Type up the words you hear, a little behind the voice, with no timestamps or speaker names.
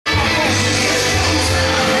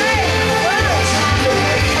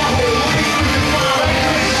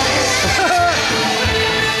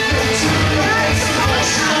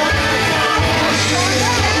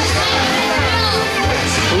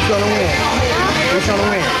Who's trying to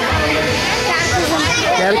win?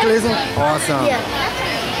 Cataclysm? Awesome. Yeah.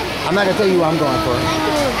 I'm not gonna tell you who I'm going for.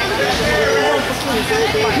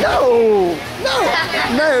 No! No.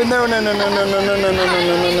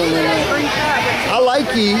 I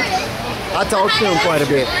like Keith. I talk to him quite a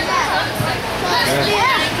bit.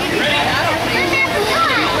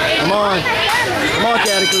 Come on. Come on,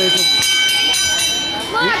 Cataclysm.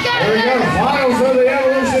 Here we go. Finals of the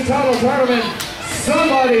Evolution Title Tournament.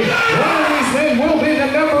 Somebody, one of these men will be the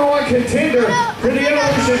 #1 contender for the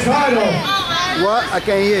Evolution title. What? I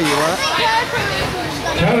can't hear you. What?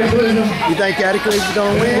 Cataclysm. You think Cataclysm's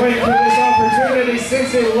gonna win? Waiting for this opportunity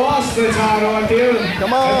since they lost the title at the end.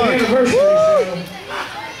 Come on. At the anniversary show.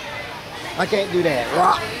 I can't do that.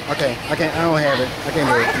 Okay, I can't. I don't have it. I can't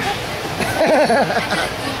do it.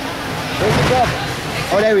 Where's the brother?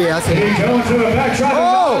 Oh, there we are. I see He's him. going to the back, trying to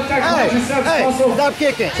knock that quadriceps muscle. Stop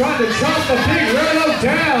kicking. Trying to chop the big Reno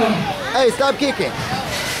down. Hey, stop kicking.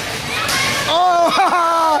 Oh!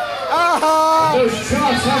 Those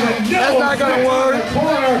chops have a no That's not gonna work. in the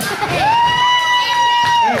corner.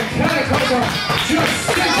 And Cataclysm just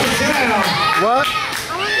sticks it down. What?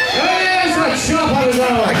 There's a chop on his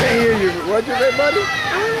own. I can't hear you. What'd you say, buddy?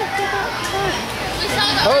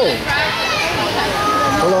 Oh.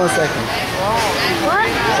 Hold on a second. What?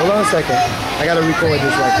 Hold on a second. I gotta record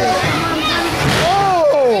this like this.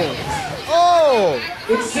 Oh! Oh!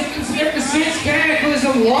 It seems ever since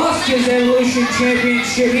Cataclysm lost his Evolution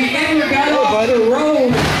Championship, he never got off the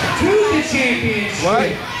road to the championship.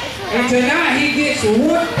 What? And tonight he gets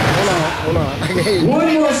Hold on.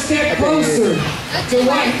 one more step closer to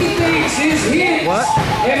what he thinks is his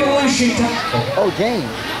Evolution title. Oh, James.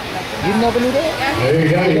 You never knew that? There you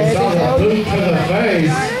go. You saw the boot to the face.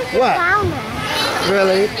 What?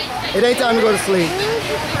 Really? It ain't time to go to sleep.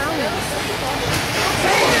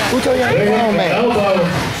 Who told you I ain't home, man? Elbow.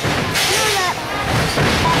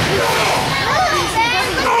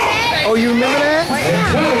 Oh, you remember that? And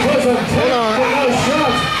Cataclysm Hold on. for those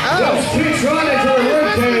shots. Those kicks right into the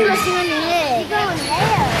ribcage.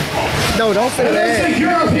 No, don't say And there's that. the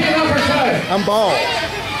European uppercut. I'm bald.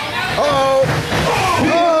 Uh-oh.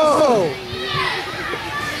 Oh!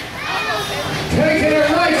 Taking it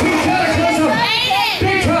right to Cataclysm.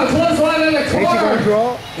 Big time clothesline in the corner. Ain't you gonna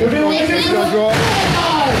draw? Could be looking Ain't you gonna draw?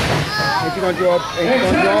 Ain't you gonna draw? Ain't And you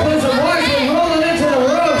gonna draw? Cataclysm wisely rolling into the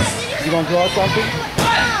ropes. You gonna draw something?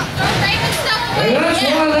 And that's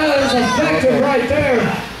why that is effective right there.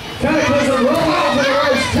 Cataclysm rolling into the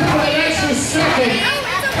ropes. Took an extra second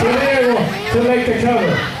to be able to make the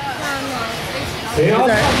cover. He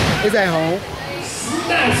also Is that home?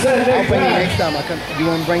 snaps that I'll neck bring you back. next time I come. You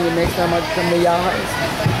wanna bring it next time I come to y'all house?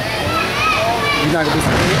 You're not gonna be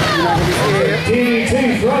scared? You're not gonna be scared? DDT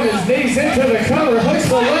from his knees into the cover. Hooks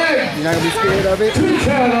the leg. You're not gonna be scared of it? 2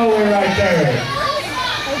 count over right there.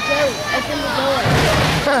 Hey Joe, open the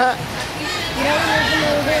door.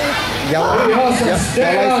 Y'all He also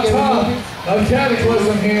stayed on like scary top movies? of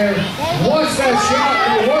Cataclysm here. Once that shot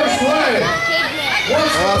the worst way.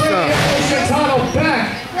 Once the Evolution title back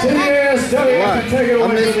to the ASWF and take it away I'm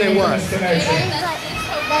from the listening what? Infamous Connection.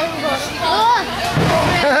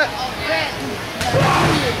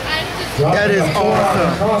 That is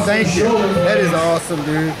awesome. Thank you. That is awesome,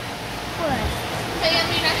 dude.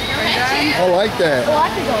 I like that. Oh, I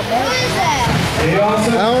could go back. What is that? He also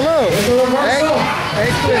I don't know. with the reversal. Hey,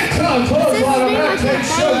 Chris. Come close on the back. Take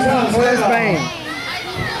Showtime's Oh, that's head off. Bane.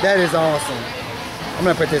 That is awesome. I'm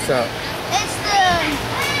gonna put this up. It's the band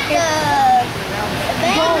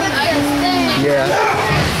with the Yeah.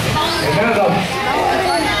 And now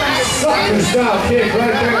the sucker style kick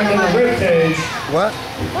right there into the ribcage. What?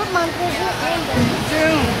 What month is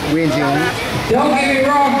it? We in June. Don't get me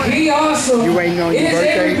wrong, he also You waiting on your is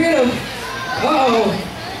every birthday? bit of. Uh-oh.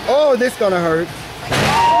 Oh, this gonna hurt.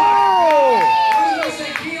 Oh! I was gonna say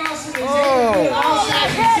he also is every bit awesome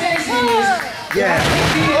as he says he is. Yeah.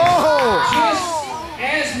 He is Oh! just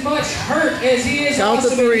as much hurt as he is Count to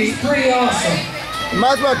awesome, and 3. he's pretty awesome. You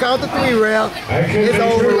might as well count to 3, Ralph. I couldn't It's be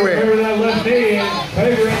over sure to with. remember that left knee and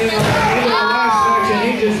favoring him on the end of the last action.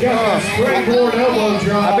 He just got that springboard elbow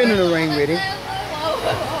drop. I've been in the ring with him.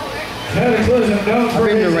 Cataclysm known for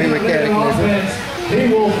been in the his ring with innovative Cataclysm. offense. He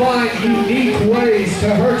will find unique ways to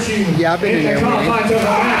hurt you Yeah, I've been in the there with him. confines of the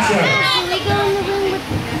matchup. Can we go in the room with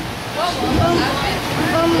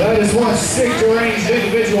That is one sick, deranged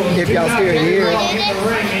individual. If Do y'all not still get me here. wrong, in the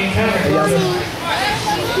ring, me and Cataclysm.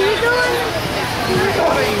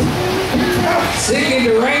 Sick and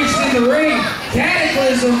deranged in the ring.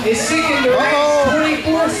 Cataclysm is sick and deranged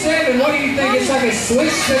 24/7. What do you think? It's like a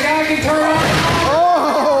switch the guy can turn on?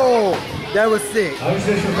 Oh! That was sick. I was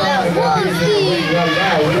just reminded that he's in the ring right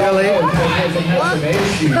now. We all Really? know he's Cataclysm has some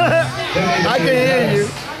issues. I can hear you.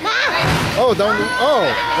 Oh, don't. Oh,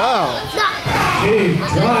 wow. Key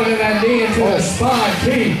driving that knee into the spine.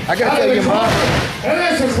 Key. I gotta tell your mama. And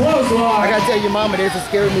there's a clothesline. I gotta tell your mama there's a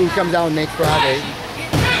scary movie comes out next Friday.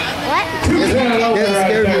 What? There's a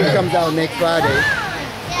scary movie comes out next Friday.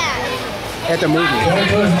 At the movie.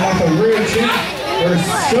 Cataclysm with the rear chin. Or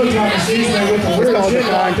Showtime, excuse me, with the rear chin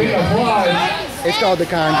lock being applied. It's called The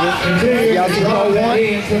Conjuring. Continuing Y'all to see drop part the one?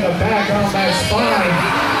 knee into the back on that spine.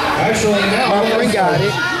 Actually, now My friend got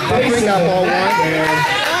it. My friend got part one.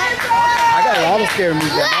 I got a lot of scary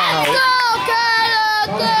movies at my house.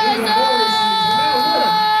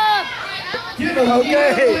 Give a little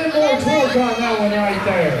bit more torque on that one right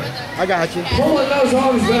there. I got you. Pulling those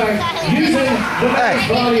arms back, using the back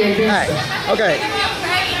body against it. Okay.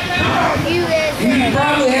 You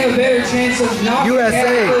probably have a better chance of knocking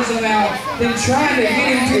Cataclysm out than trying to get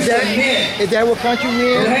him to submit. Is that what country we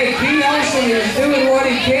But in? hey, Key Austin is doing what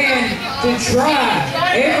he can to try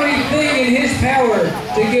everything in his power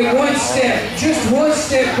to get one step, just one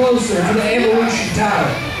step closer to the Evolution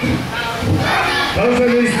title. Both of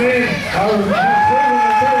these men are improving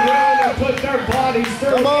the third round and put their bodies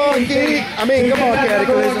through. Come on, Key. I mean, come on,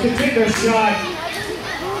 Cataclysm. Contender shot.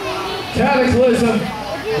 Cataclysm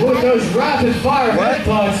with those rapid fire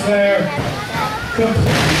headbutts there.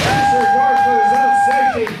 Complete disregard for his own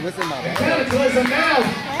safety. What's in my bag? Cataclysm now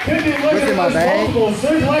could be looking in my at bag? multiple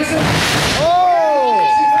suplexes. Oh!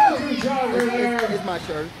 Driver there. It's my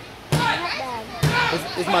shirt.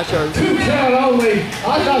 It's my shirt. 2 count only.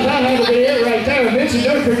 I thought that had to be it right there.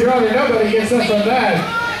 Michinoku driver, nobody gets up from that.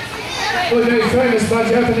 Was made famous by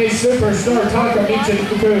Japanese superstar Taka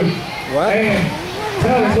Michinoku. What? And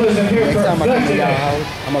Cataclysm here Next time I come to perfecting y'all it. house,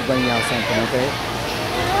 I'm gonna bring y'all something, okay?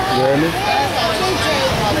 You hear me?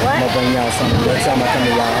 I'm gonna bring y'all something next time I come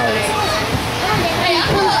to y'all house.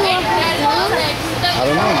 I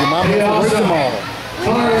don't know. Your mama has to work tomorrow.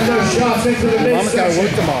 Firing those shots into the Your mama's gotta work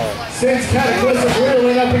midsection. tomorrow. Since Cataclysm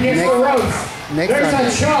whirling up against the ropes. Next There's time.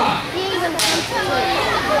 that shot.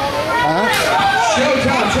 Huh?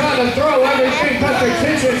 Showtime trying to throw everything but the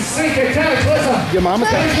kitchen sink at Cataclysm. Your mama's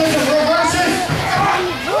got. Cataclysm reverses.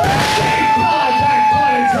 Back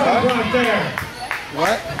body drop right there.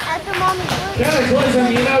 What? Cataclysm,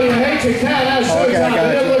 you know you hate your cat out Okay, I Showtime, got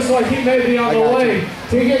but it you. looks like he may be on I the got way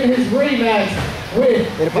to getting his rematch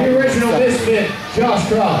with the original misfit, Josh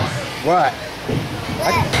Cross. What?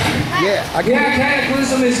 Yeah, I can. Yeah,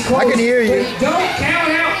 Cataclysm is close. I can hear you. But don't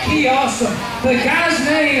count out Key Awesome. The guy's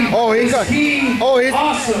name is Key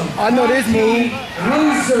Awesome. I know this move.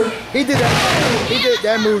 Loser. He did that. He did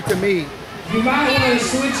that move to me. You might want to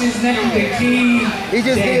switch his name to Key. He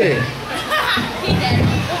just did it.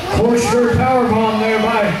 Corkscrew powerbomb there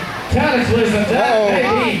by Cataclysm. That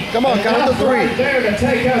may be Come on, count to enough 3. right there to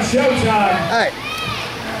take out Showtime. Hey.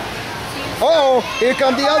 Oh, here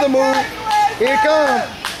comes the other move. Here it comes.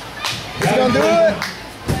 Is he gonna do it?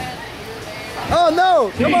 Oh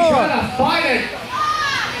no! Come on! Trying to fight it.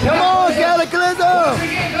 Come on, Cataclysm!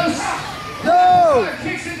 Again, those No!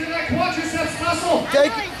 kicks into that quadriceps muscle.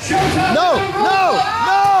 Take it! Showtime. No! No!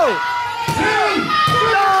 No!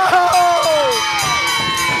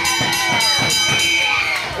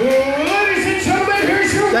 Ladies and gentlemen,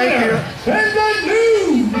 here's your Thank winner. you. And the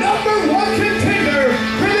new #1 contender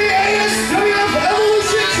for the ASWF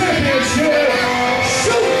Evolution Championship,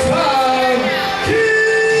 Showtime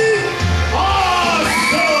King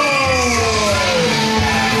Awesome!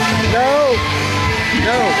 No!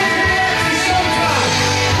 No!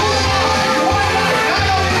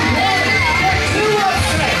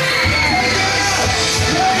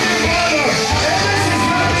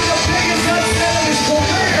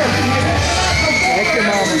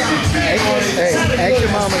 Hey, ask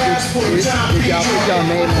your mama, did y'all put y'all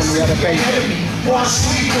name on the other paper?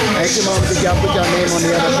 Ask your mama, did y'all put y'all name on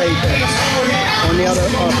the other paper? On the other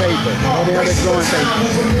paper, on the other drawing paper.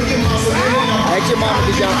 Ask your mama,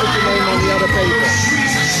 did y'all put your name on the other paper?